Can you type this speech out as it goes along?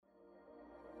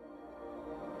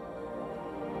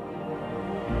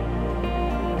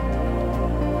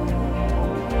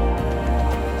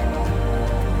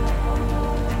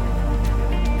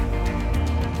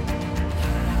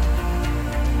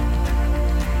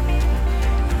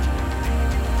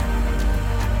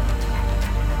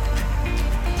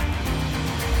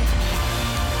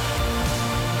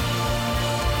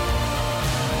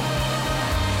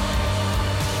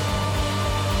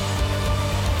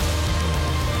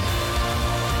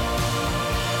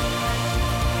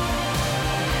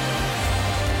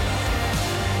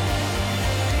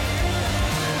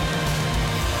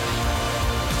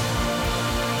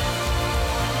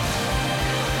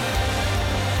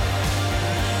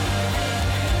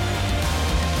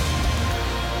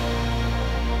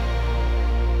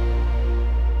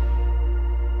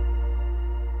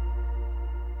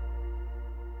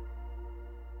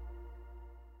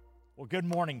Good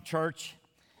morning, church.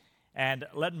 And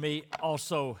let me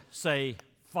also say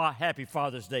Happy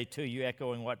Father's Day to you,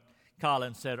 echoing what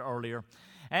Colin said earlier.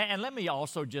 And let me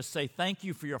also just say thank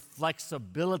you for your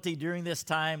flexibility during this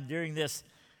time, during this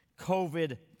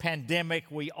COVID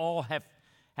pandemic. We all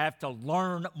have to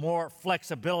learn more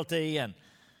flexibility, and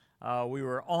we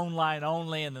were online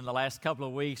only, and in the last couple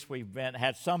of weeks we've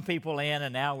had some people in,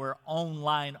 and now we're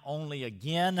online only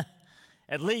again,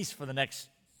 at least for the next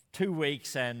 2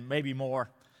 weeks and maybe more.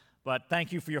 But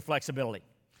thank you for your flexibility.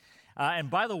 And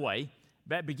by the way,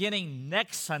 beginning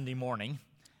next Sunday morning,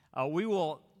 we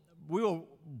will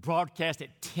broadcast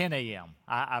at 10 a.m.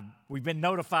 We've been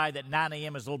notified that 9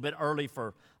 a.m. is a little bit early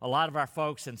for a lot of our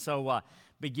folks, and so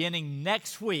beginning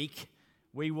next week,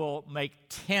 we will make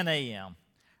 10 a.m.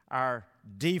 our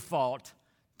default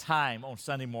time on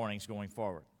Sunday mornings going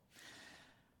forward.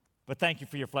 But thank you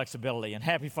for your flexibility, and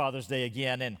happy Father's Day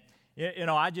again. And you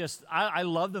know, I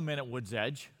love the men at Woods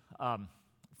Edge.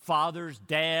 Fathers,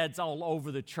 dads all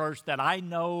over the church that I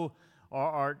know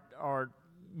are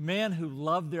men who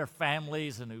love their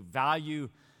families and who value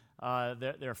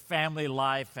their family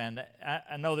life. And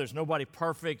I know there's nobody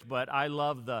perfect, but I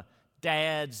love the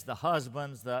dads, the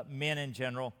husbands, the men in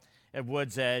general at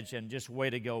Woods Edge. And just way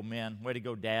to go, men. Way to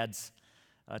go, dads,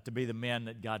 to be the men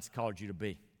that God's called you to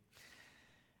be.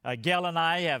 Gail and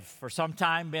I have for some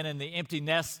time been in the empty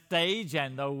nest stage,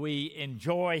 and though we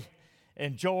enjoyed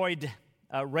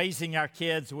raising our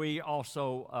kids, we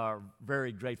also are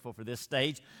very grateful for this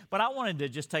stage. But I wanted to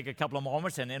just take a couple of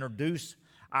moments and introduce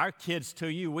our kids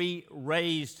to you. We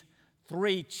raised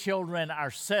 3 children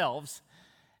ourselves,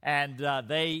 and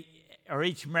they are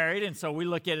each married, and so we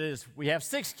look at it as we have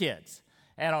 6 kids.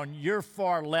 And on your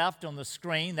far left on the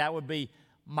screen, that would be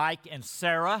Mike and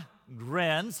Sarah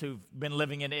Grins, who've been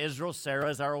living in Israel. Sarah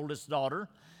is our oldest daughter.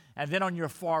 And then on your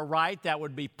far right, that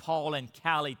would be Paul and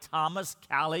Callie Thomas.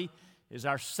 Callie is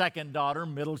our second daughter,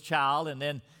 middle child. And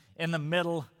then in the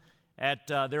middle at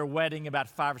their wedding about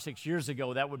 5 or 6 years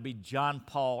ago, that would be John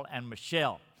Paul and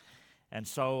Michelle. And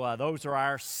so those are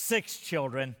our 6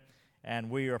 children, and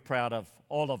we are proud of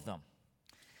all of them.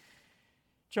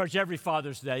 Church, every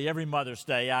Father's Day, every Mother's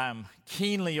Day, I'm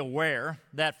keenly aware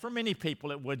that for many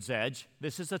people at Woods Edge,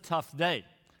 this is a tough day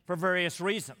for various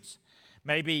reasons.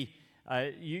 Maybe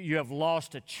you have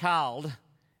lost a child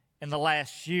in the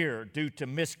last year due to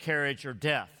miscarriage or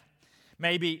death.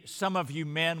 Maybe some of you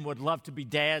men would love to be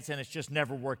dads and it's just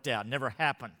never worked out, never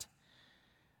happened.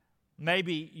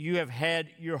 Maybe you have had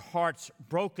your hearts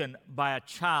broken by a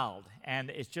child and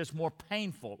it's just more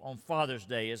painful on Father's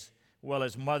Day as well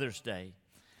as Mother's Day.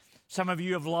 Some of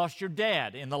you have lost your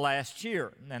dad in the last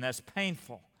year, and that's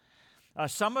painful.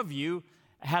 Some of you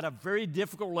had a very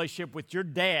difficult relationship with your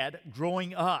dad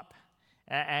growing up,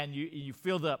 and you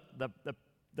feel the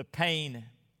pain,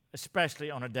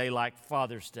 especially on a day like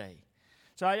Father's Day.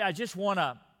 So I just want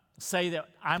to say that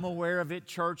I'm aware of it,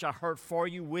 church. I hurt for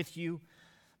you, with you,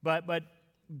 but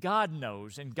God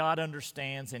knows, and God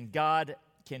understands, and God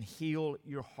can heal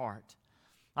your heart.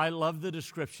 I love the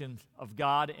description of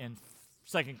God in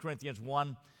 2 Corinthians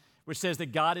 1, which says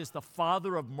that God is the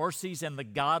Father of mercies and the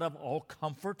God of all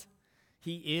comfort.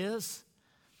 He is.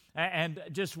 And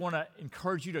just want to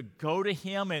encourage you to go to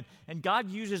Him. And God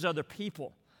uses other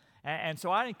people. And so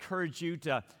I encourage you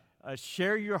to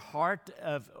share your heart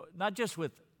of not just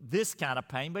with this kind of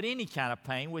pain, but any kind of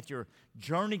pain with your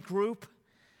journey group.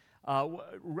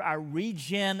 Our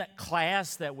Regen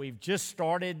class that we've just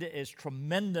started is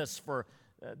tremendous for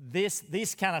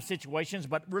these kind of situations,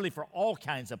 but really for all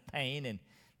kinds of pain and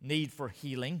need for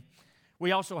healing.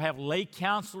 We also have lay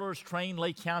counselors, trained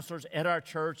lay counselors at our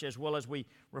church, as well as we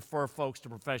refer folks to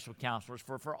professional counselors.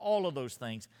 For all of those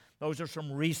things, those are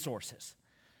some resources.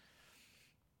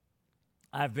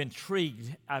 I've been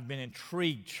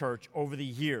intrigued, church, over the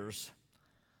years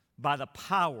by the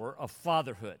power of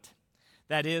fatherhood.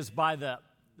 That is, by the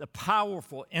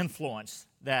powerful influence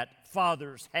that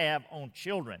fathers have on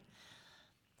children.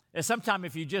 And sometimes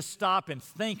if you just stop and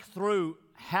think through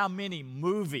how many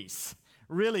movies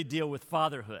really deal with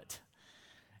fatherhood,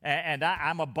 and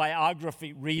I'm a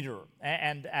biography reader,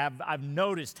 and I've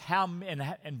noticed how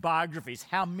in biographies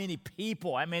how many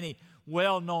people, how many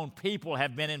well-known people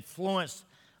have been influenced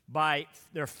by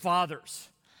their fathers.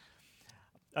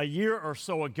 A year or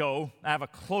so ago, I have a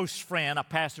close friend, a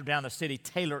pastor down the city,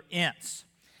 Taylor Ince.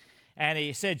 And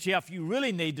he said, Jeff, you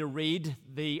really need to read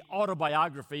the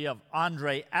autobiography of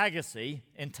Andre Agassi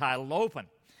entitled Open.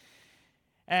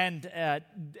 And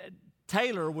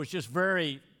Taylor was just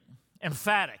very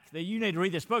emphatic that you need to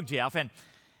read this book, Jeff.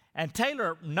 And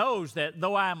Taylor knows that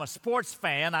though I am a sports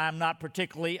fan, I'm not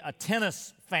particularly a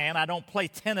tennis fan. I don't play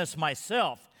tennis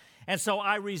myself. And so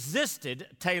I resisted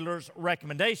Taylor's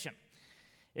recommendation,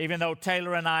 even though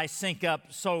Taylor and I sync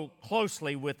up so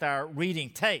closely with our reading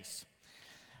tastes.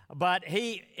 But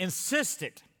he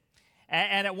insisted,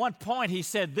 and at one point he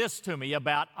said this to me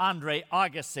about Andre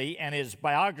Agassi and his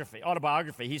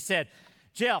autobiography. He said,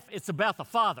 "Jeff, it's about the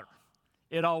Father.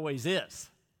 It always is."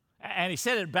 And he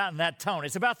said it about in that tone.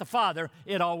 It's about the Father.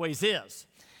 It always is.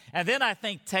 And then I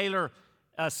think Taylor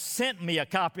sent me a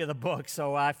copy of the book,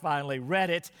 so I finally read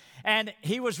it. And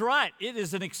he was right. It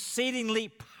is an exceedingly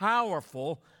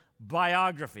powerful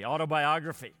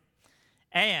autobiography.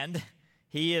 And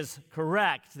he is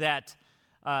correct that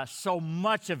so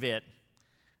much of it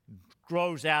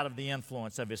grows out of the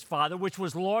influence of his father, which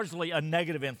was largely a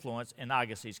negative influence in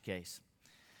Agassi's case.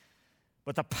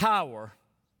 But the power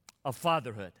of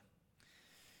fatherhood.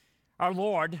 Our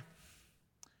Lord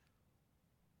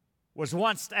was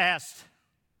once asked,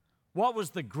 what was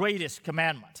the greatest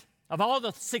commandment? Of all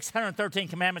the 613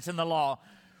 commandments in the law,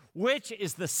 which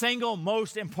is the single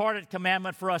most important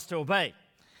commandment for us to obey?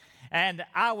 And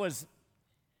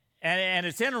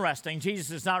it's interesting, Jesus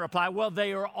does not reply, well,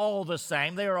 they are all the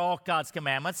same. They are all God's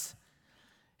commandments.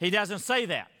 He doesn't say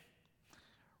that.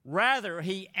 Rather,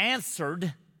 he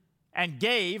answered and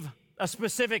gave a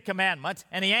specific commandment,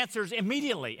 and he answers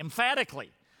immediately, emphatically,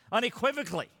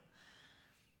 unequivocally.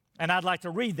 And I'd like to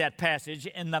read that passage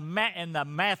in the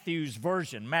Matthew's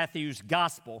version, Matthew's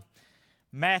gospel,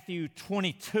 Matthew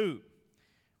 22,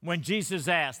 when Jesus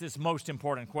asked this most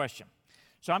important question.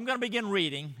 So I'm going to begin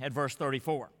reading at verse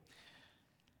 34.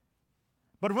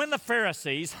 But when the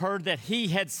Pharisees heard that he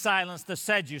had silenced the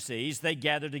Sadducees, they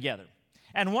gathered together.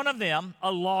 And one of them,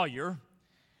 a lawyer,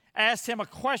 asked him a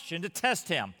question to test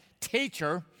him.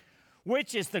 Teacher,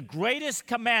 which is the greatest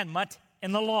commandment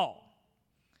in the law?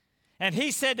 And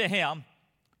he said to him,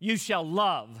 you shall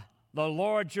love the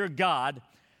Lord your God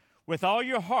with all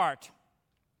your heart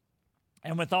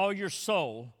and with all your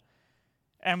soul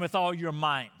and with all your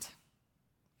mind.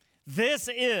 This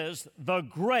is the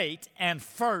great and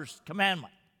first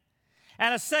commandment.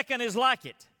 And a second is like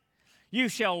it. You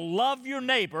shall love your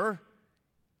neighbor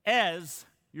as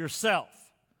yourself.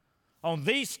 On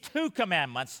these two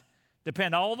commandments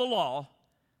depend all the law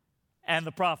and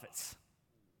the prophets.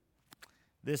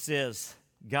 This is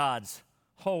God's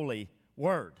holy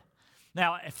word.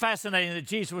 Now, fascinating that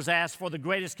Jesus was asked for the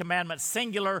greatest commandment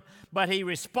singular, but he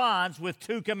responds with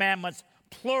two commandments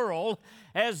plural,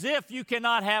 as if you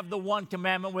cannot have the one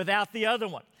commandment without the other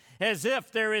one, as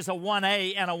if there is a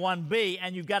 1A and a 1B,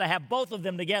 and you've got to have both of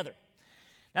them together.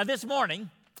 Now, this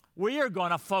morning, we are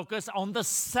going to focus on the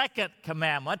second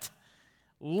commandment,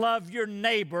 love your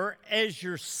neighbor as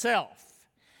yourself.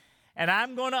 And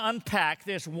I'm going to unpack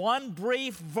this one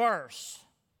brief verse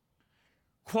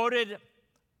quoted,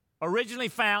 originally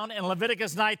found in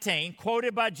Leviticus 19,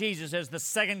 quoted by Jesus as the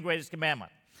second greatest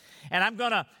commandment. And I'm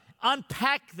going to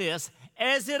unpack this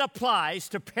as it applies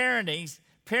to parenting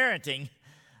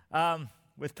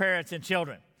with parents and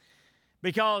children.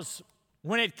 Because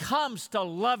when it comes to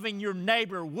loving your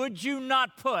neighbor, would you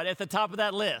not put at the top of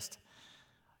that list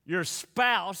your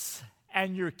spouse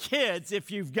and your kids,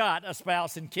 if you've got a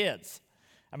spouse and kids?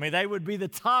 I mean, they would be the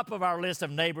top of our list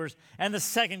of neighbors, and the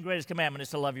second greatest commandment is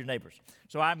to love your neighbors.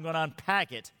 So I'm going to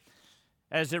unpack it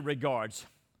as it regards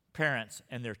parents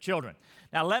and their children.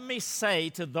 Now, let me say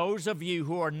to those of you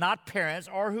who are not parents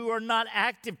or who are not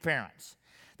active parents,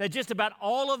 that just about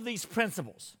all of these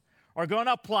principles are going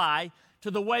to apply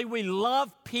to the way we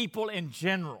love people in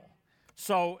general.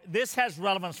 So this has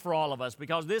relevance for all of us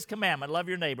because this commandment, love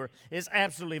your neighbor, is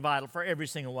absolutely vital for every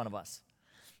single one of us.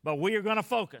 But we are going to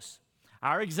focus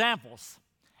our examples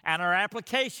and our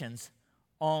applications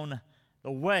on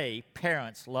the way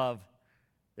parents love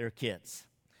their kids.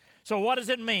 So what does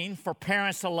it mean for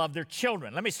parents to love their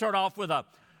children? Let me start off with a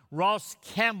Ross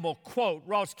Campbell quote.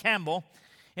 Ross Campbell,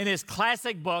 in his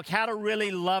classic book, How to Really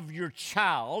Love Your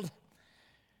Child,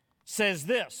 says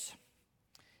this.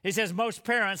 He says, most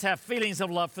parents have feelings of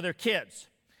love for their kids,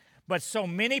 but so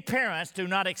many parents do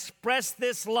not express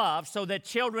this love so that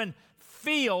children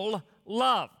feel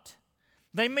loved.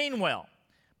 They mean well,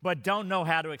 but don't know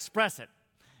how to express it.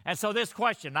 And so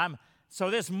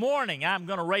this morning, I'm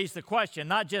going to raise the question,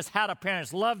 not just how do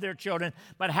parents love their children,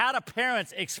 but how do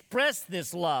parents express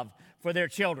this love for their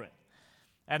children?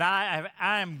 And I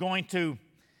am going to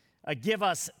give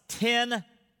us 10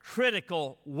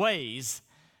 critical ways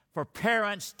for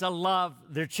parents to love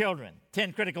their children.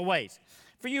 10 critical ways.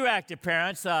 For you active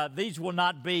parents, these will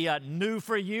not be new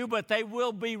for you, but they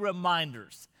will be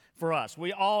reminders for us.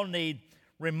 We all need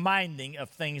reminding of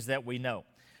things that we know.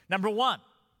 Number one,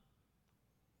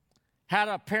 how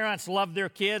do parents love their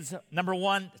kids? Number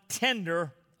one,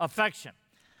 tender affection.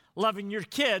 Loving your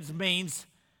kids means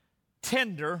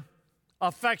tender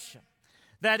affection.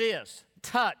 That is,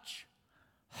 touch,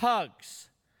 hugs,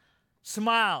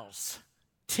 smiles,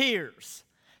 tears,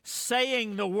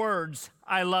 saying the words,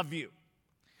 I love you.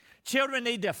 Children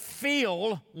need to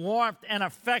feel warmth and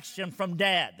affection from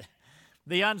dad.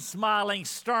 The unsmiling,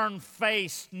 stern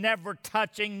face, never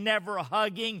touching, never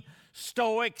hugging,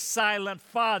 stoic, silent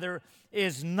father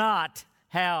is not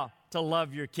how to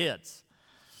love your kids.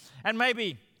 And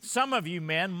maybe some of you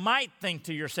men might think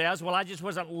to yourselves, well, I just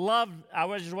wasn't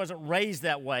raised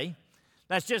that way.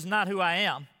 That's just not who I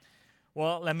am.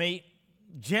 Well, let me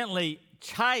gently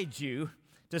chide you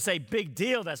to say, big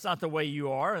deal, that's not the way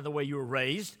you are or the way you were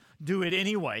raised. Do it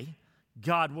anyway.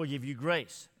 God will give you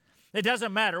grace. It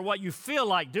doesn't matter what you feel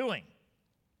like doing,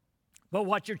 but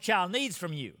what your child needs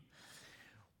from you.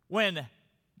 When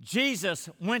Jesus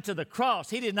went to the cross,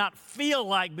 he did not feel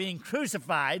like being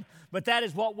crucified, but that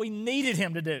is what we needed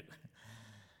him to do.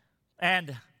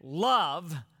 And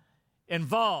love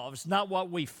involves not what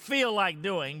we feel like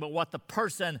doing, but what the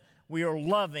person we are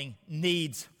loving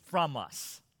needs from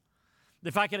us.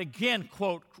 If I could again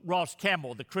quote Ross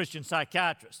Campbell, the Christian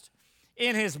psychiatrist,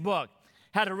 in his book,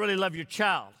 How to Really Love Your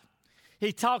Child,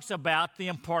 he talks about the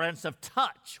importance of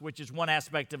touch, which is one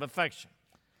aspect of affection.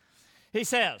 He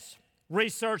says,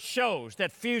 research shows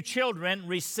that few children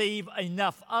receive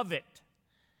enough of it.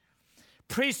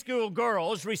 Preschool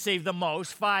girls receive the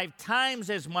most, 5 times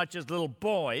as much as little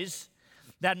boys.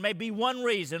 That may be one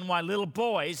reason why little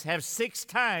boys have 6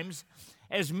 times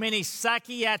as many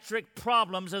psychiatric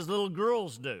problems as little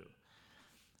girls do.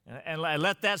 And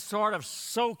let that sort of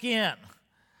soak in.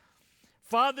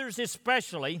 Fathers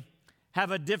especially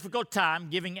have a difficult time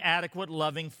giving adequate,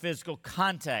 loving physical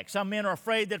contact. Some men are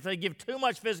afraid that if they give too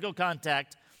much physical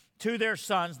contact to their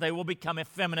sons, they will become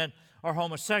effeminate or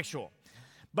homosexual.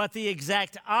 But the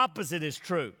exact opposite is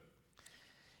true.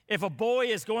 If a boy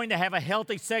is going to have a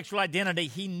healthy sexual identity,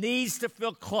 he needs to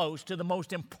feel close to the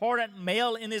most important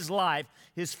male in his life,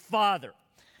 his father.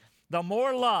 The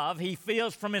more love he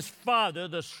feels from his father,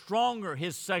 the stronger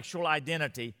his sexual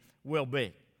identity will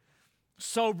be.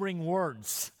 Sobering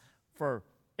words for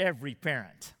every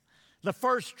parent. The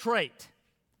first trait,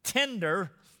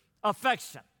 tender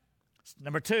affection.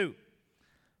 Number 2,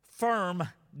 firm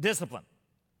discipline.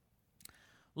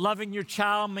 Loving your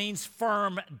child means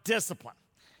firm discipline.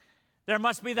 There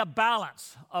must be the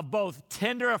balance of both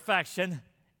tender affection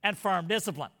and firm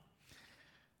discipline.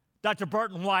 Dr.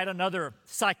 Burton White, another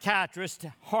psychiatrist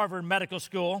at Harvard Medical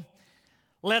School,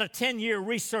 led a 10-year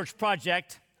research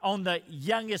project on the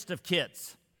youngest of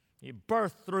kids,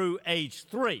 birth through age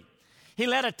 3. He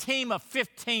led a team of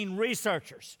 15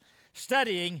 researchers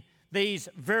studying these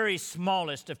very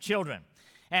smallest of children.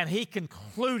 And he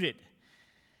concluded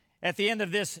at the end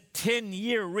of this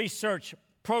 10-year research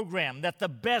program that the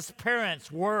best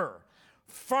parents were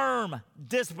firm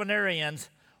disciplinarians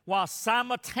while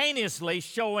simultaneously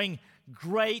showing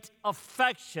great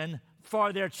affection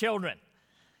for their children.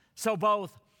 So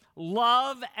both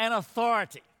love and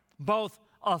authority, both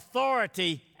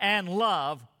authority and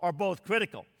love are both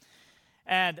critical.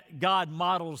 And God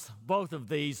models both of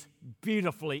these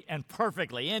beautifully and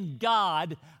perfectly. In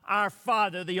God, our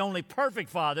Father, the only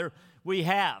perfect Father, we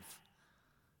have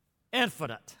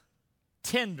infinite,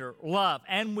 tender love,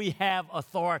 and we have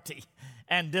authority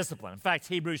and discipline. In fact,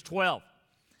 Hebrews 12,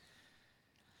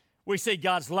 we see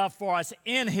God's love for us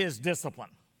in his discipline.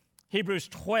 Hebrews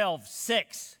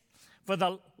 12:6, for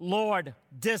the Lord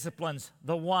disciplines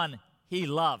the one he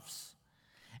loves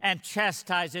and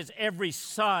chastises every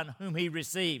son whom he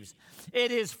receives.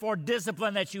 It is for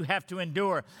discipline that you have to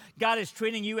endure. God is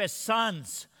treating you as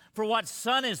sons. For what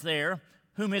son is there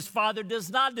whom his father does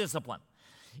not discipline?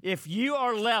 If you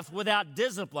are left without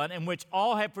discipline in which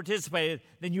all have participated,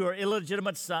 then you are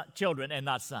illegitimate children and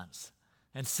not sons.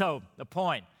 And so the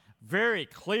point, very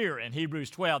clear in Hebrews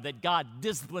 12, that God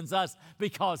disciplines us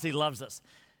because he loves us.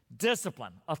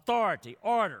 Discipline, authority,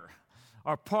 order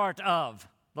are part of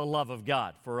the love of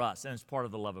God for us, and it's part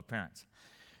of the love of parents.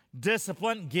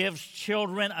 Discipline gives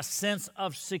children a sense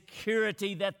of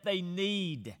security that they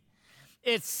need.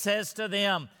 It says to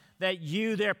them that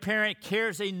you, their parent,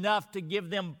 cares enough to give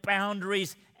them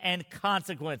boundaries and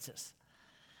consequences.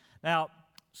 Now,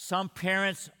 some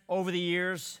parents over the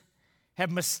years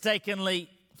have mistakenly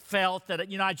felt that,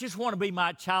 I just want to be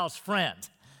my child's friend.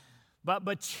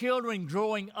 But children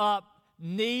growing up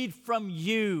need from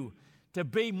you to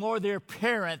be more their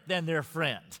parent than their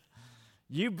friend.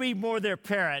 You be more their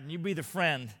parent, and you be the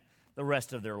friend the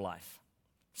rest of their life.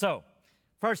 So,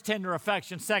 first, tender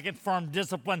affection. Second, firm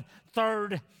discipline.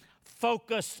 Third,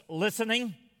 focused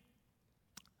listening.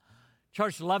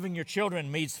 Church, loving your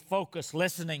children means focused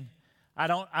listening. I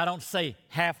don't say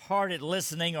half-hearted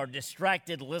listening or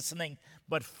distracted listening,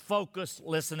 but focused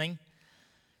listening.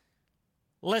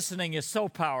 Listening is so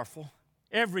powerful.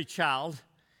 Every child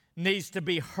needs to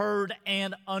be heard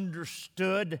and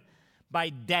understood by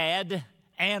dad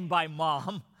and by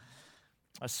mom.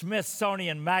 A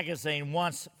Smithsonian magazine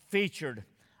once featured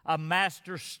a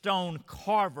master stone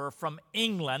carver from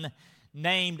England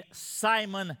named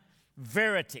Simon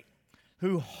Verity,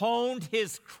 who honed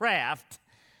his craft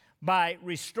by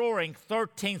restoring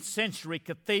 13th century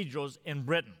cathedrals in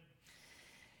Britain.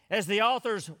 As the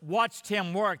authors watched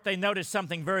him work, they noticed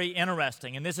something very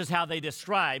interesting, and this is how they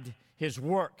described his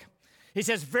work. He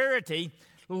says, Verity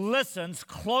listens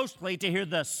closely to hear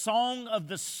the song of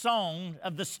the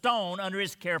stone under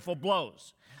his careful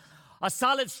blows. A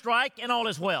solid strike and all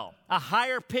is well. A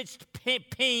higher pitched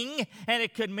ping and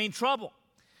it could mean trouble.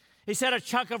 He said a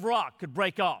chunk of rock could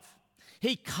break off.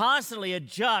 He constantly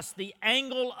adjusts the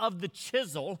angle of the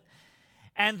chisel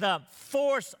and the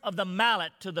force of the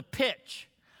mallet to the pitch,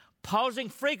 pausing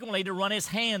frequently to run his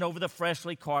hand over the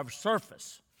freshly carved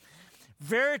surface.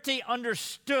 Verity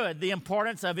understood the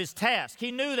importance of his task.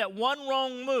 He knew that one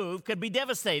wrong move could be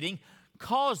devastating,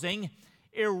 causing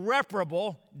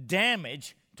irreparable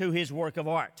damage to his work of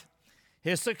art.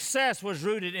 His success was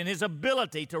rooted in his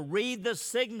ability to read the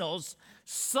signals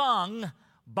sung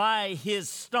by his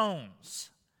stones.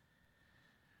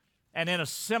 And in a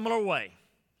similar way,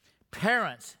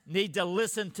 parents need to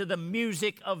listen to the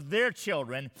music of their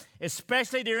children,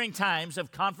 especially during times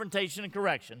of confrontation and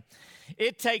correction.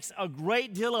 It takes a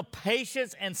great deal of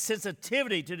patience and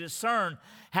sensitivity to discern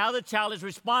how the child is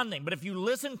responding. But if you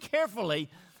listen carefully,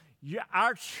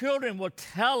 our children will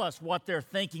tell us what they're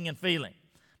thinking and feeling.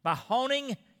 By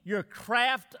honing your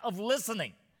craft of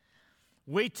listening,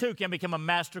 we too can become a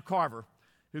master carver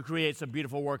who creates a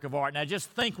beautiful work of art. Now just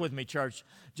think with me, church.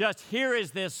 Just here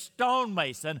is this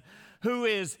stonemason who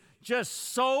is just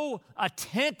so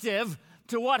attentive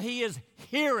to what he is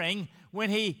hearing when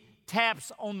he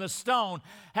taps on the stone.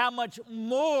 How much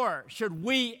more should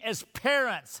we as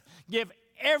parents give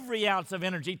every ounce of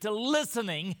energy to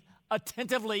listening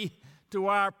attentively to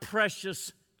our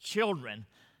precious children,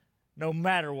 no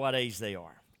matter what age they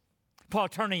are? Paul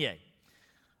Tournier,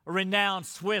 a renowned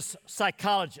Swiss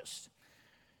psychologist,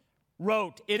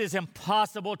 wrote, "It is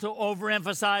impossible to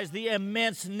overemphasize the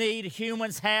immense need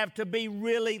humans have to be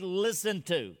really listened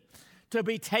to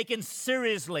be taken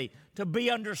seriously, to be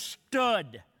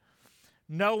understood.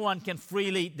 No one can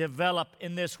freely develop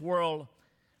in this world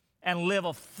and live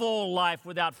a full life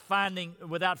without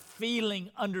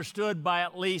feeling understood by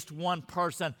at least one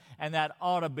person, and that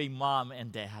ought to be mom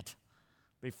and dad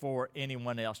before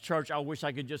anyone else." Church, I wish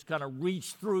I could just kind of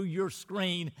reach through your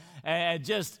screen and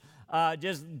just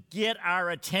get our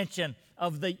attention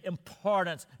of the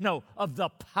of the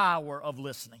power of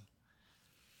listening.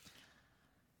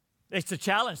 It's a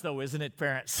challenge, though, isn't it,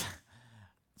 parents?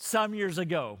 Some years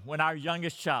ago, when our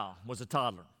youngest child was a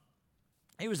toddler,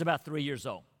 he was about 3 years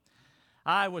old,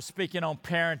 I was speaking on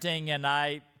parenting, and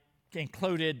I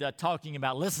included talking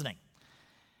about listening.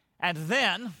 And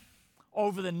then,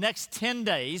 over the next 10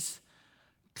 days,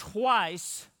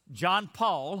 twice, John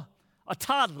Paul, a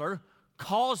toddler,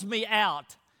 calls me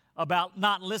out about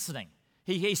not listening.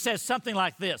 He says something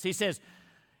like this. He says,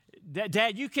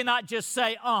 "Dad, you cannot just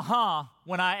say uh-huh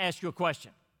when I ask you a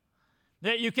question.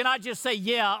 You cannot just say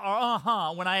yeah or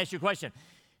uh-huh when I ask you a question."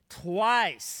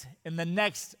 Twice in the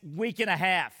next week and a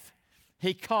half,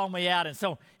 he called me out. And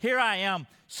so here I am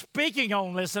speaking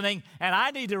on listening, and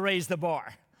I need to raise the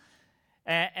bar.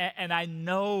 And I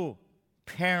know,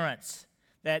 parents,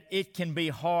 that it can be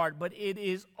hard, but it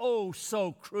is oh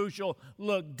so crucial.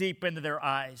 Look deep into their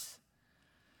eyes.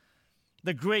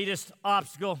 The greatest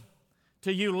obstacle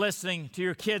to you listening to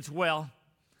your kids well,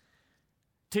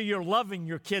 to your loving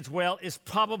your kids well, is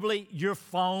probably your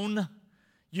phone,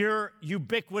 your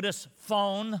ubiquitous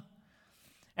phone.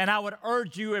 And I would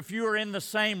urge you, if you are in the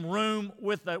same room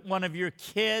with one of your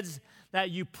kids,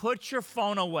 that you put your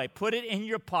phone away, put it in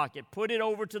your pocket, put it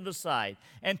over to the side,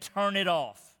 and turn it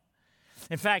off.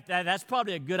 In fact, that's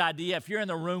probably a good idea if you're in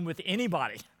the room with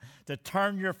anybody, to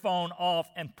turn your phone off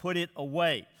and put it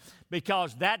away,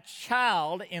 because that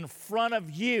child in front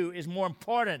of you is more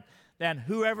important than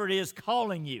whoever it is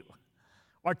calling you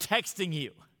or texting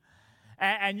you.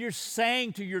 And you're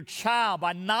saying to your child,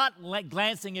 by not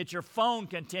glancing at your phone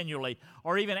continually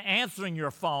or even answering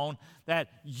your phone, that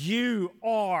you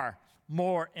are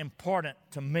more important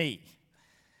to me.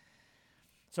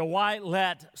 So why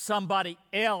let somebody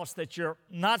else that you're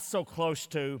not so close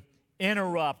to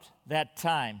interrupt that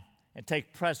time and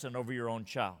take precedent over your own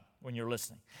child? when you're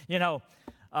listening. You know,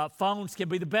 phones can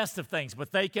be the best of things,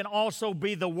 but they can also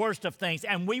be the worst of things.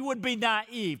 And we would be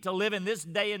naive to live in this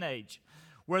day and age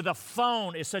where the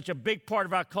phone is such a big part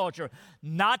of our culture,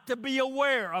 not to be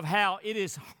aware of how it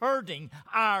is hurting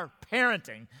our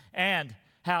parenting and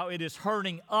how it is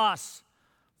hurting us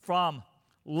from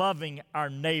loving our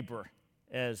neighbor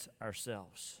as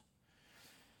ourselves.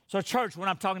 So, church, when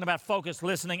I'm talking about focused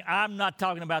listening, I'm not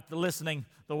talking about the listening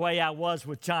the way I was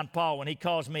with John Paul when he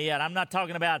calls me out. I'm not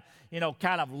talking about,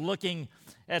 kind of looking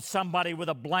at somebody with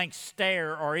a blank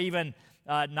stare or even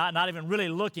not even really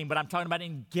looking, but I'm talking about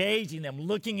engaging them,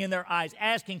 looking in their eyes,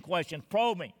 asking questions,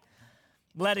 probing,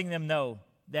 letting them know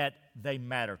that they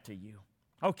matter to you.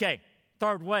 Okay,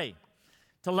 third way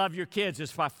to love your kids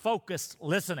is by focused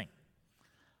listening.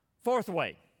 Fourth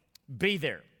way, be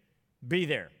there. Be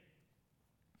there.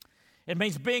 It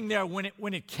means being there when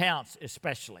it counts,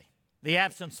 especially. The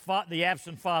absent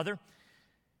father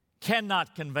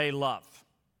cannot convey love.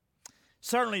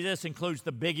 Certainly this includes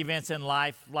the big events in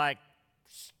life, like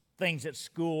things at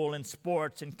school and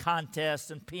sports and contests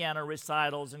and piano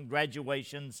recitals and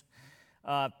graduations,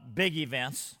 big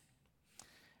events.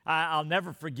 I'll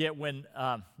never forget when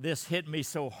this hit me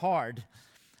so hard.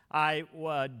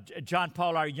 John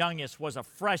Paul, our youngest, was a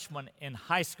freshman in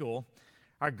high school.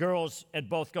 Our girls had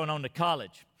both gone on to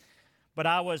college. But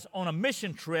I was on a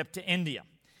mission trip to India.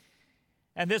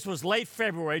 And this was late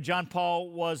February. John Paul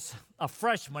was a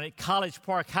freshman at College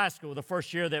Park High School, the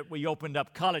first year that we opened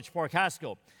up College Park High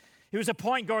School. He was a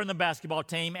point guard in the basketball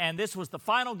team, and this was the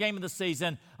final game of the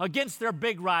season against their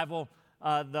big rival,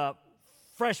 the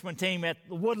freshman team at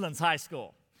Woodlands High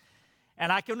School.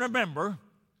 And I can remember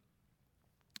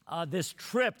this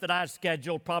trip that I had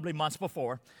scheduled probably months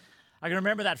before. I can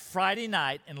remember that Friday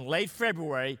night in late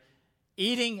February,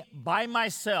 eating by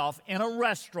myself in a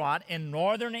restaurant in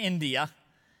northern India,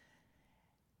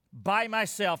 by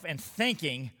myself, and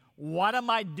thinking, what am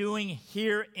I doing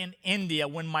here in India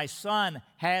when my son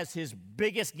has his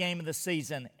biggest game of the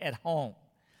season at home?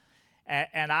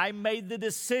 And I made the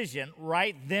decision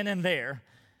right then and there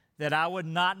that I would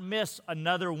not miss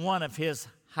another one of his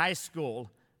high school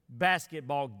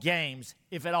basketball games,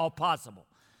 if at all possible.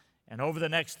 And over the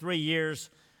next 3 years,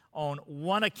 on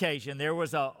one occasion, there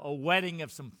was a wedding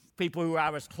of some people who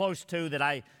I was close to that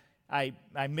I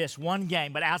missed one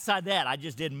game. But outside that, I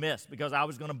just didn't miss because I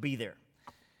was going to be there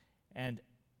and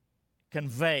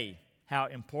convey how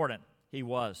important he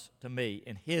was to me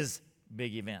in his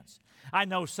big events. I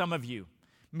know some of you,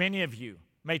 many of you,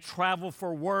 may travel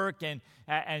for work,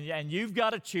 and you've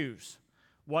got to choose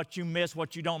what you miss,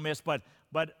 what you don't miss. But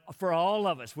for all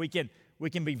of us, we can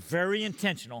be very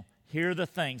intentional. Here are the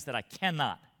things that I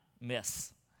cannot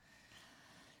miss.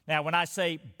 Now, when I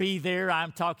say be there,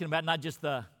 I'm talking about not just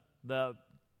the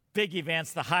big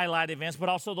events, the highlight events, but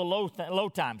also the low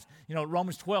times. You know,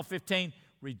 Romans 12:15,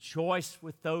 rejoice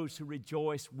with those who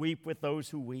rejoice, weep with those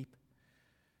who weep.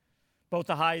 Both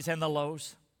the highs and the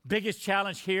lows. Biggest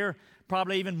challenge here,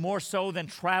 probably even more so than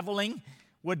traveling,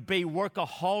 would be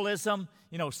workaholism.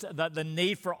 You know, the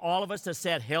need for all of us to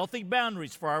set healthy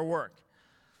boundaries for our work.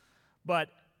 But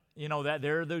you know, that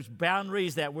there are those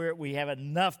boundaries that we have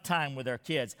enough time with our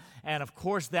kids. And of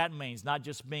course that means not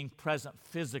just being present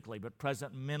physically, but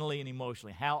present mentally and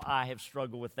emotionally. How I have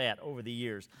struggled with that over the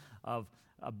years of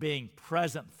being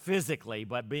present physically,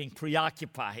 but being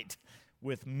preoccupied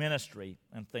with ministry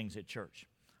and things at church.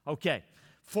 Okay,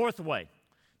 fourth way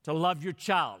to love your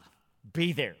child,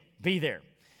 be there, be there.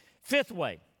 Fifth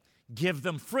way, give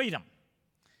them freedom.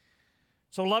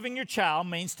 So loving your child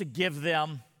means to give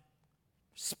them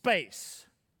space,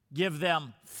 give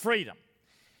them freedom.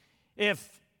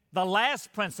 If the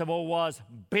last principle was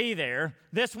be there,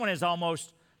 this one is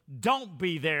almost don't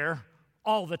be there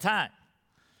all the time.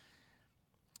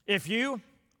 If you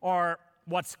are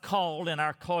what's called in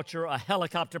our culture a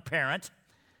helicopter parent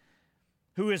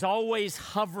who is always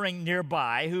hovering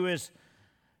nearby, who is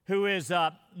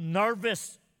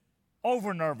nervous,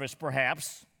 over-nervous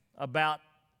perhaps, about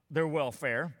their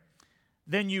welfare,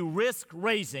 then you risk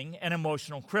raising an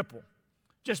emotional cripple.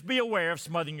 Just be aware of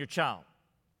smothering your child.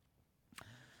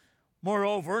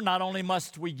 Moreover, not only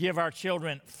must we give our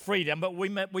children freedom, but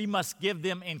we must give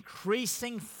them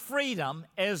increasing freedom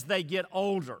as they get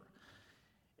older.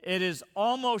 It is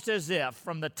almost as if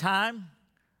from the time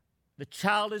the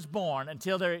child is born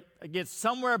until they get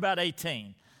somewhere about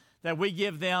 18, that we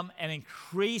give them an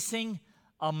increasing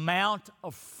amount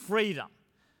of freedom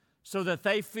so that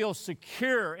they feel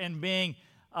secure in being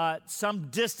some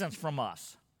distance from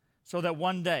us, so that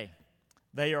one day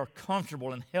they are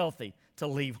comfortable and healthy to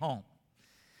leave home.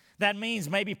 That means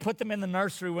maybe put them in the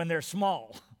nursery when they're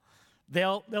small.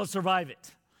 They'll survive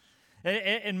it.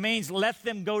 It means let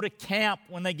them go to camp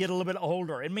when they get a little bit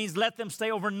older. It means let them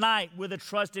stay overnight with a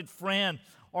trusted friend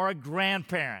or a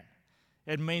grandparent.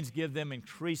 It means give them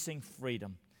increasing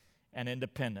freedom and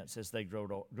independence as they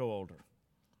grow older.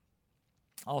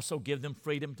 Also, give them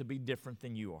freedom to be different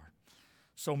than you are.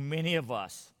 So many of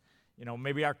us,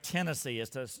 maybe our tendency is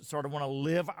to sort of want to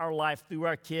live our life through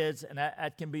our kids, and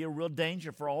that can be a real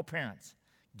danger for all parents.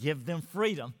 Give them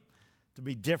freedom to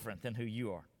be different than who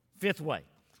you are. Fifth way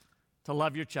to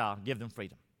love your child, give them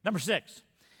freedom. Number 6,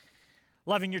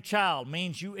 loving your child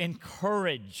means you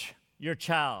encourage your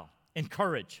child.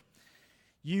 Encourage.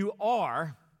 You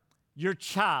are your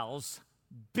child's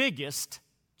biggest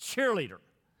cheerleader.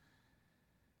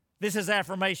 This is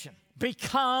affirmation.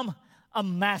 Become a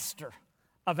master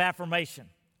of affirmation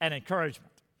and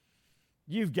encouragement.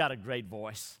 You've got a great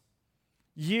voice.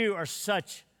 You are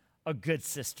such a good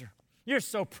sister. You're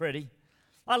so pretty.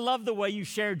 I love the way you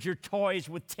shared your toys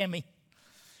with Timmy.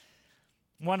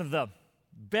 One of the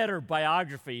better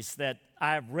biographies that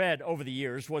I've read over the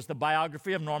years was the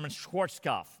biography of Norman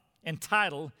Schwarzkopf,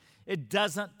 entitled, It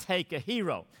Doesn't Take a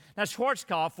Hero. Now,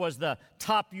 Schwarzkopf was the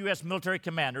top U.S. military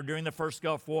commander during the First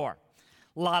Gulf War.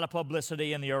 A lot of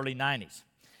publicity in the early 90s.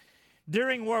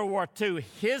 During World War II,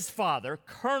 his father,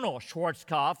 Colonel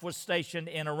Schwarzkopf, was stationed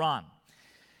in Iran.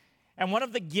 And one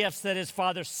of the gifts that his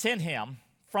father sent him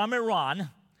from Iran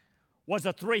was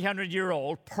a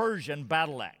 300-year-old Persian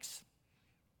battle axe.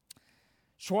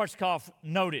 Schwarzkopf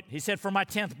noted, he said, for my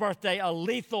 10th birthday, a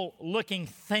lethal-looking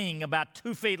thing about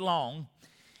 2 feet long,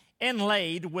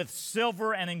 inlaid with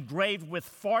silver and engraved with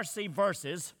Farsi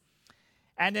verses,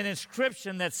 and an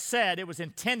inscription that said it was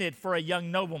intended for a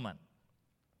young nobleman.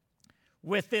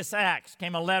 With this axe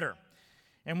came a letter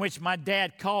in which my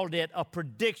dad called it a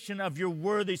prediction of your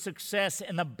worthy success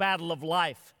in the battle of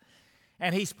life.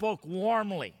 And he spoke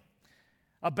warmly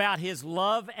about his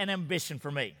love and ambition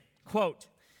for me. Quote,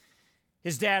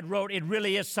 his dad wrote, it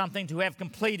really is something to have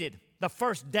completed the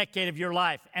first decade of your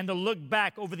life and to look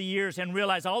back over the years and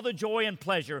realize all the joy and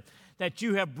pleasure that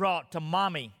you have brought to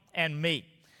Mommy and me.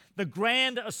 The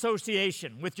grand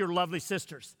association with your lovely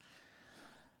sisters.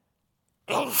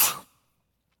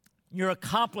 Your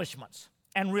accomplishments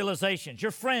and realizations,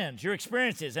 your friends, your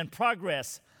experiences and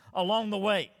progress along the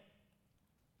way.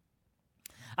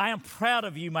 I am proud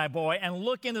of you, my boy, and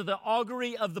look into the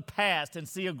augury of the past and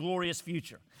see a glorious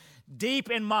future. Deep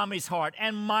in Mommy's heart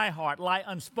and my heart lie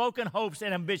unspoken hopes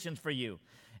and ambitions for you,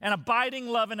 an abiding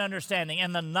love and understanding,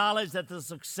 and the knowledge that the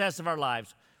success of our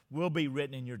lives will be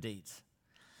written in your deeds.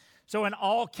 So in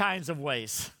all kinds of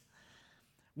ways,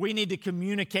 we need to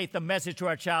communicate the message to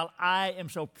our child. I am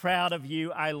so proud of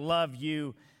you. I love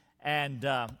you. And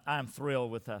I'm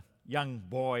thrilled with the young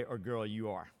boy or girl you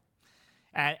are.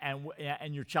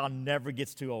 And your child never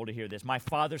gets too old to hear this. My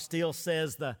father still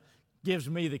gives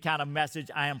me the kind of message,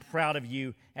 I am proud of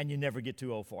you, and you never get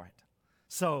too old for it.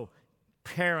 So,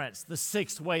 parents, the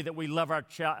 6th way that we love our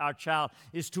child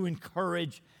is to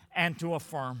encourage and to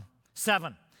affirm.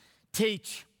 7,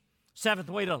 teach. 7th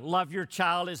way to love your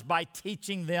child is by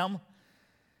teaching them.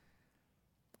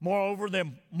 Moreover, the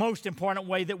most important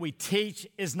way that we teach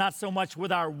is not so much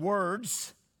with our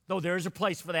words, though there is a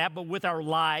place for that, but with our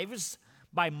lives.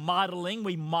 By modeling,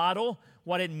 we model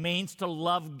what it means to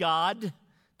love God,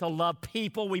 to love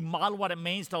people. We model what it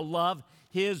means to love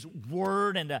His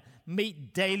Word and to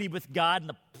meet daily with God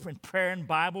in prayer and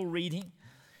Bible reading.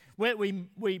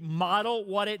 We model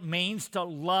what it means to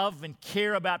love and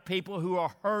care about people who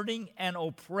are hurting and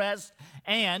oppressed.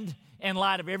 And in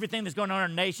light of everything that's going on in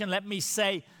our nation, let me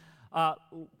say,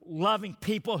 loving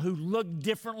people who look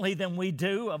differently than we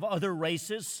do, of other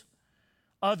races,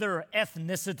 other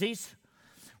ethnicities.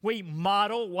 We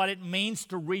model what it means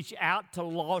to reach out to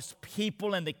lost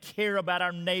people and to care about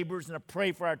our neighbors and to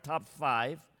pray for our top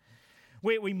 5.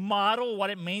 We model what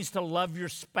it means to love your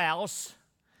spouse.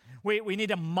 We need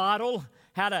to model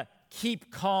how to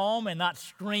keep calm and not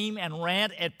scream and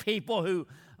rant at people who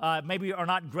maybe are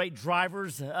not great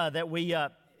drivers that we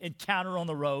encounter on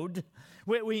the road.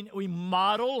 We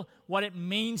model what it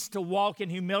means to walk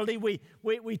in humility.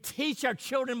 We teach our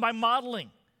children by modeling,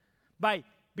 by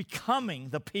becoming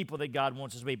the people that God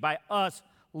wants us to be, by us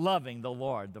loving the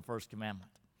Lord, the first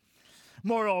commandment.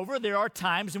 Moreover, there are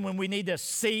times when we need to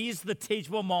seize the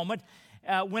teachable moment.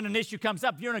 When an issue comes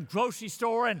up, you're in a grocery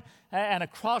store and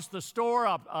across the store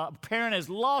a parent has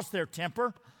lost their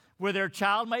temper with their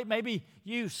child. Maybe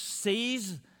you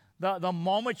seize the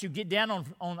moment, you get down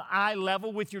on eye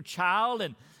level with your child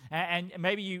and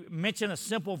maybe you mention a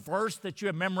simple verse that you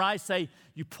have memorized. Say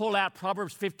you pull out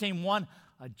Proverbs 15:1,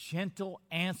 a gentle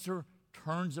answer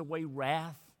turns away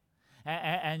wrath.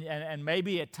 And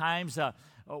maybe at times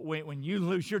when you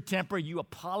lose your temper, you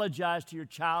apologize to your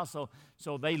child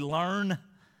so they learn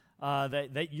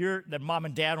that mom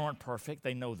and dad aren't perfect.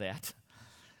 They know that.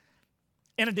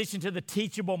 In addition to the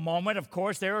teachable moment, of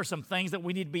course, there are some things that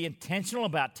we need to be intentional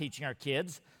about teaching our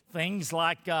kids. Things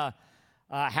like how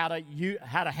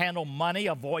to handle money,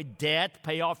 avoid debt,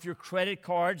 pay off your credit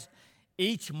cards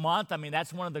each month. I mean,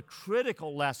 that's one of the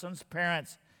critical lessons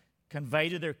parents convey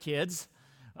to their kids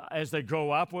as they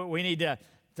grow up. We need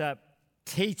to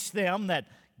teach them that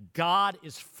God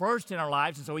is first in our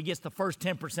lives, and so He gets the first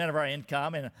 10% of our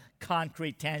income in a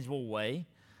concrete, tangible way.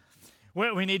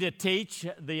 We need to teach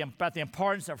about the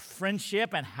importance of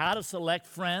friendship and how to select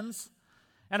friends.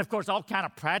 And, of course, all kind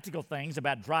of practical things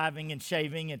about driving and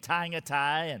shaving and tying a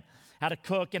tie and how to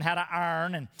cook and how to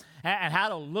iron and how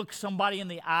to look somebody in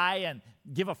the eye and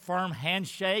give a firm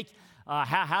handshake,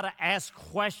 how to ask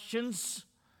questions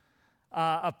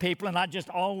of people and not just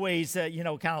always, kind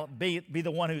of be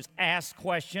the one who's asked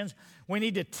questions. We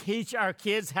need to teach our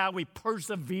kids how we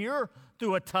persevere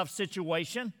through a tough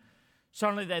situation.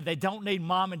 Certainly, they don't need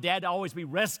mom and dad to always be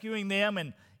rescuing them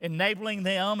and enabling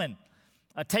them and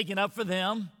taking up for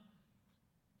them.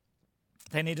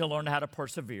 They need to learn how to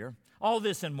persevere. All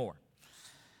this and more.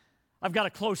 I've got a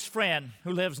close friend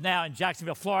who lives now in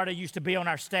Jacksonville, Florida. Used to be on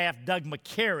our staff, Doug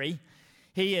McCary.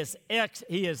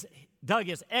 Doug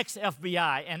is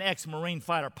ex-FBI and ex-Marine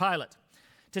fighter pilot.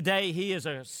 Today, he is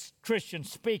a Christian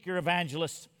speaker,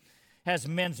 evangelist, has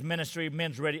men's ministry,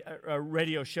 men's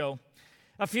radio show.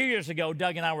 A few years ago,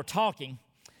 Doug and I were talking,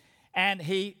 and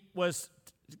he was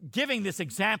giving this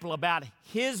example about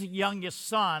his youngest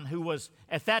son, who was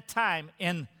at that time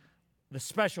in the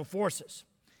Special Forces.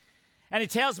 And he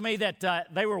tells me that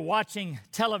they were watching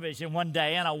television one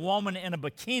day, and a woman in a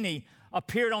bikini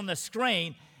appeared on the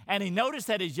screen, and he noticed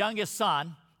that his youngest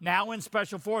son, now in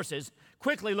Special Forces,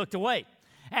 quickly looked away.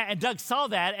 And Doug saw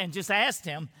that and just asked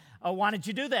him, why did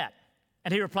you do that?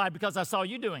 And he replied, because I saw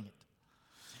you doing it.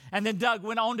 And then Doug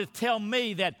went on to tell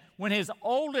me that when his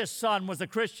oldest son was a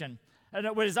Christian,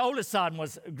 when his oldest son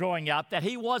was growing up, that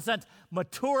he wasn't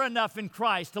mature enough in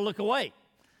Christ to look away.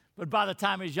 But by the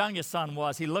time his youngest son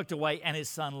was, he looked away, and his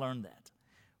son learned that.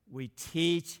 We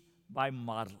teach by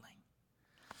modeling.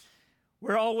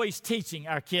 We're always teaching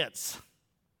our kids.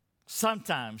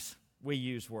 Sometimes we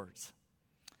use words.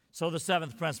 So the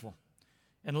seventh principle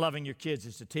in loving your kids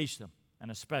is to teach them, and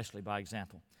especially by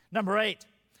example. Number 8,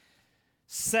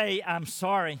 say, I'm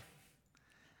sorry.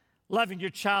 Loving your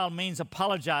child means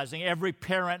apologizing. Every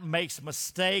parent makes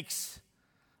mistakes.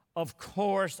 Of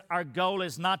course, our goal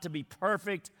is not to be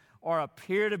perfect or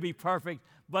appear to be perfect,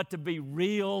 but to be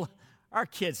real. Our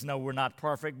kids know we're not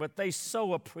perfect, but they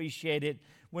so appreciate it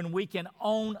when we can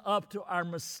own up to our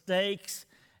mistakes,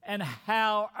 and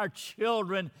how our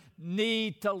children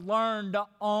need to learn to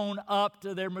own up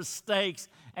to their mistakes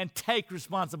and take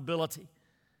responsibility.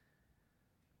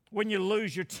 When you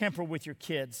lose your temper with your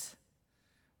kids,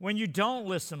 when you don't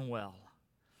listen well,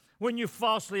 when you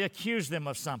falsely accuse them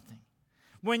of something,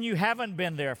 when you haven't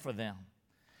been there for them,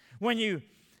 when you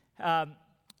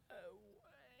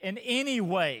in any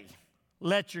way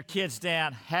let your kids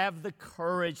down, have the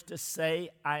courage to say,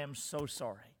 I am so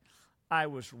sorry. I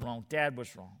was wrong. Dad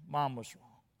was wrong. Mom was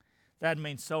wrong. That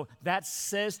means so. That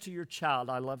says to your child,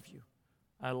 I love you.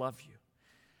 I love you.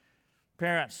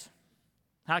 Parents,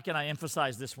 how can I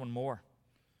emphasize this one more?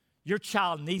 Your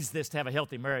child needs this to have a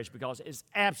healthy marriage, because it's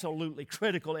absolutely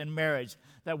critical in marriage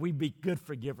that we be good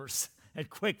forgivers and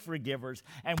quick forgivers,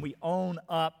 and we own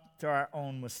up to our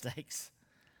own mistakes.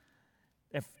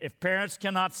 If parents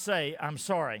cannot say, I'm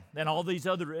sorry, then all these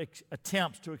other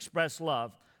attempts to express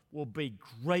love will be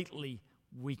greatly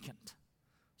weakened.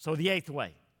 So the 8th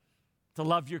way to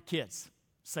love your kids,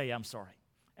 say, I'm sorry.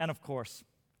 And of course,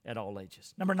 at all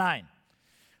ages. Number 9,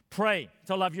 pray.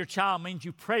 To love your child means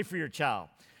you pray for your child.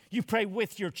 You pray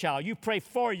with your child. You pray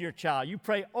for your child. You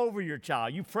pray over your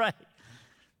child. You pray.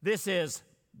 This is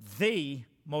the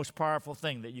most powerful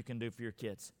thing that you can do for your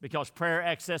kids, because prayer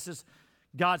accesses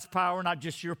God's power, not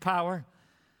just your power.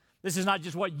 This is not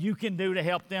just what you can do to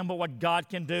help them, but what God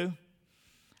can do.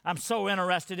 I'm so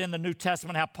interested in the New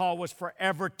Testament, how Paul was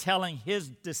forever telling his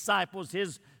disciples,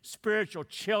 his spiritual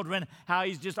children, how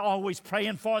he's just always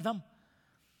praying for them,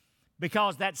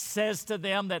 because that says to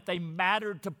them that they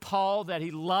mattered to Paul, that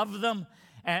he loved them,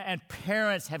 and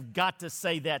parents have got to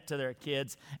say that to their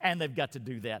kids, and they've got to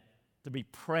do that, to be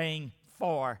praying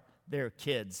for their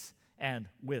kids and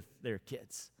with their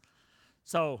kids.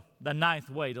 So the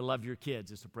 9th way to love your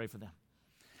kids is to pray for them.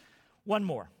 One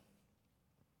more.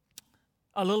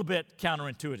 A little bit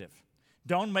counterintuitive.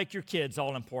 Don't make your kids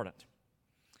all important.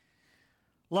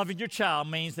 Loving your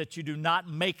child means that you do not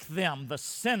make them the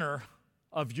center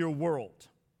of your world.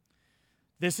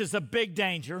 This is a big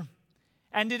danger,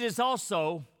 and it is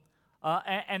also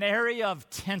an area of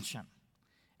tension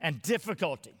and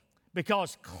difficulty,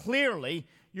 because clearly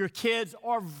your kids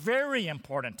are very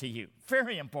important to you,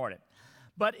 very important.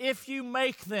 But if you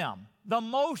make them the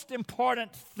most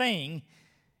important thing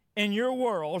in your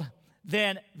world,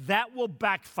 then that will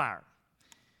backfire.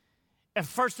 And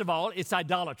first of all, it's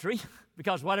idolatry,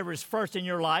 because whatever is first in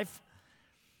your life,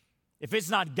 if it's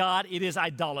not God, it is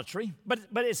idolatry. But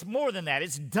it's more than that.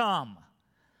 It's dumb.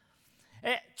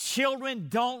 Children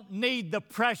don't need the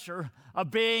pressure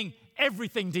of being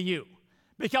everything to you,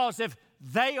 because if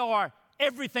they are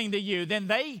everything to you, then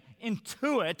they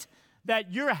intuit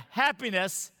that your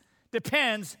happiness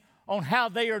depends on how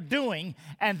they are doing,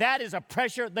 and that is a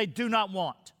pressure they do not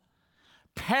want.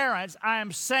 Parents, I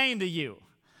am saying to you,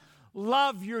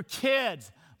 love your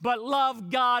kids, but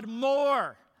love God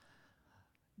more.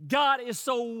 God is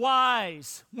so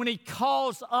wise when He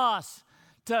calls us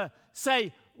to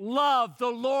say, love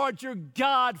the Lord your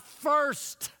God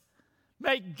first.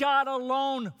 Make God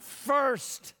alone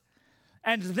first.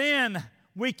 And then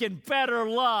we can better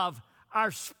love our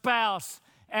spouse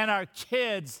and our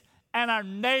kids and our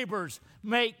neighbors.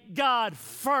 Make God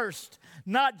first,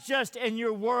 not just in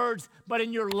your words, but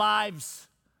in your lives.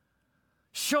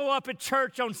 Show up at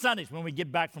church on Sundays when we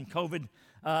get back from COVID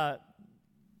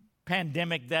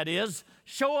pandemic, that is.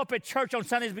 Show up at church on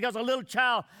Sundays, because a little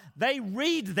child, they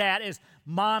read that as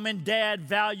mom and dad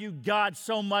value God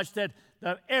so much that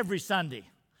every Sunday,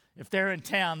 if they're in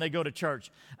town, they go to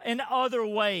church. In other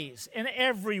ways, in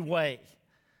every way,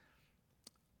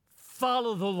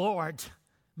 follow the Lord,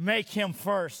 make Him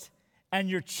first, and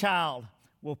your child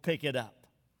will pick it up.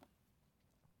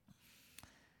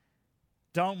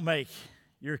 Don't make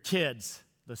your kids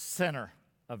the center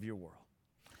of your world.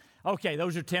 Okay,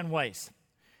 those are 10 ways.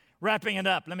 Wrapping it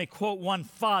up, let me quote one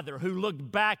father who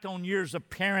looked back on years of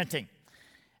parenting,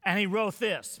 and he wrote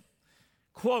this,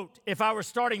 quote, "If I were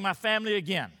starting my family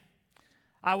again,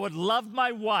 I would love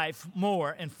my wife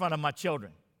more in front of my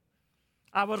children.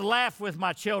 I would laugh with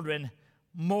my children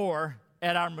more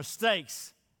at our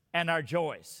mistakes and our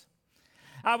joys.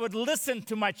 I would listen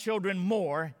to my children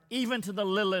more, even to the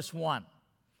littlest one.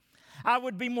 I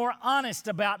would be more honest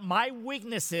about my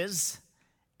weaknesses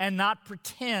and not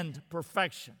pretend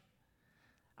perfection.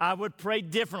 I would pray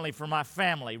differently for my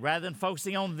family. Rather than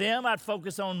focusing on them, I'd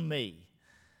focus on me.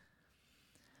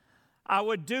 I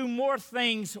would do more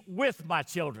things with my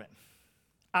children.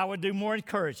 I would do more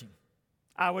encouraging.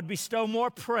 I would bestow more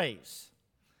praise.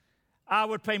 I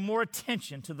would pay more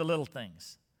attention to the little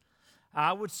things.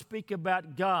 I would speak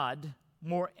about God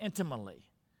more intimately.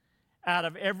 Out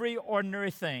of every ordinary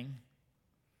thing,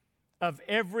 of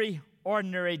every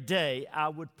ordinary day, I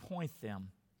would point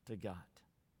them to God."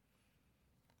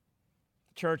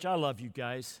 Church, I love you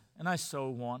guys, and I so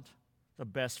want the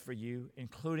best for you,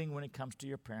 including when it comes to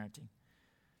your parenting.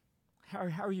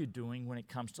 How are you doing when it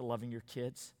comes to loving your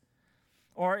kids?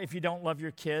 Or if you don't love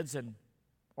your kids,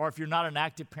 or if you're not an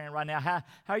active parent right now, how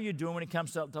are you doing when it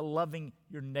comes to loving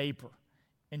your neighbor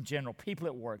in general, people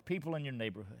at work, people in your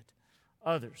neighborhood,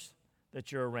 others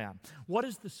that you're around? What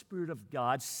is the Spirit of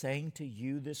God saying to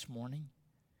you this morning?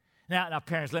 Now,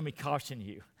 parents, let me caution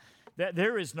you that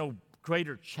there is no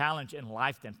greater challenge in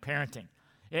life than parenting.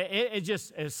 It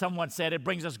just, as someone said, it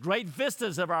brings us great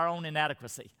vistas of our own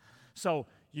inadequacy. So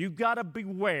you've got to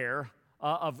beware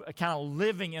of kind of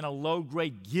living in a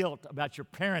low-grade guilt about your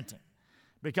parenting,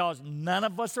 because none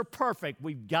of us are perfect.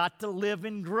 We've got to live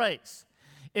in grace.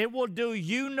 It will do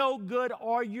you no good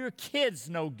or your kids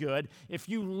no good if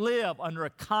you live under a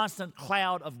constant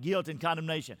cloud of guilt and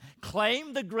condemnation.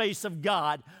 Claim the grace of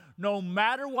God no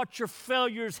matter what your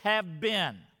failures have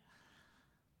been.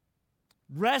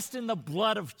 Rest in the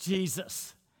blood of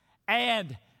Jesus,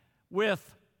 and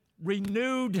with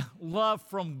renewed love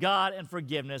from God and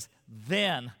forgiveness,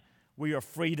 then we are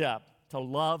freed up to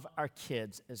love our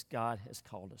kids as God has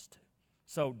called us to.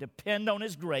 So depend on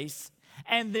His grace,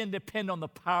 and then depend on the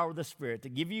power of the Spirit to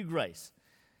give you grace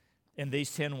in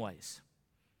these 10 ways.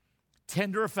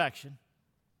 Tender affection,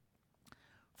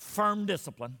 firm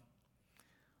discipline,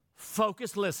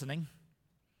 focused listening,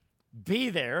 be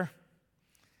there,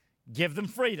 give them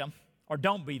freedom, or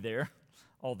don't be there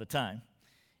all the time,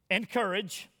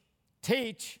 encourage,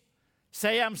 teach,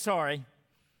 say I'm sorry,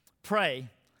 pray,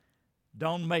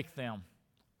 don't make them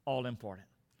all important.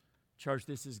 Church,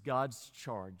 this is God's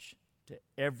charge to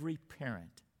every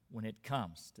parent when it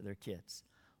comes to their kids.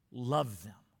 Love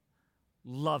them,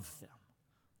 love them,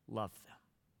 love them.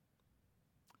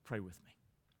 Pray with me.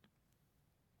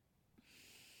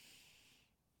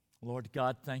 Lord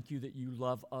God, thank you that you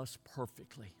love us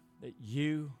perfectly, that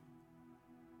you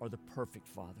are the perfect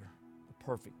Father, the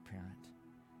perfect parent,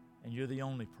 and you're the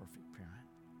only perfect parent.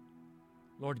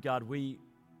 Lord God, we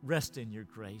rest in your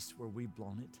grace where we've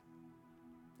blown it,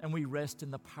 and we rest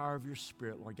in the power of your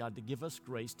Spirit, Lord God, to give us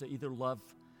grace to either love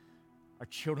our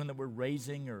children that we're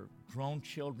raising or grown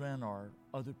children or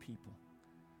other people,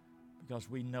 because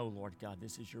we know, Lord God,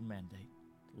 this is your mandate,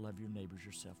 to love your neighbors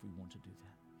yourself. We want to do that.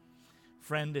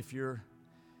 Friend, if you're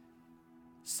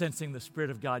sensing the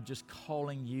Spirit of God just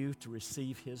calling you to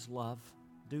receive his love,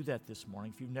 do that this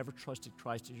morning. If you've never trusted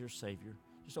Christ as your Savior,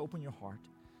 just open your heart.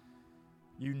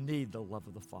 You need the love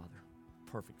of the Father,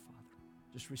 perfect Father.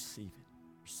 Just receive it.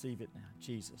 Receive it now.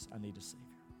 Jesus, I need a Savior.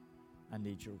 I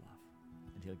need your love,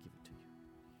 and he'll give it to you.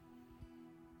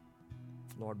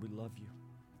 Lord, we love you,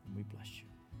 and we bless you.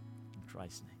 In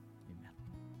Christ's name.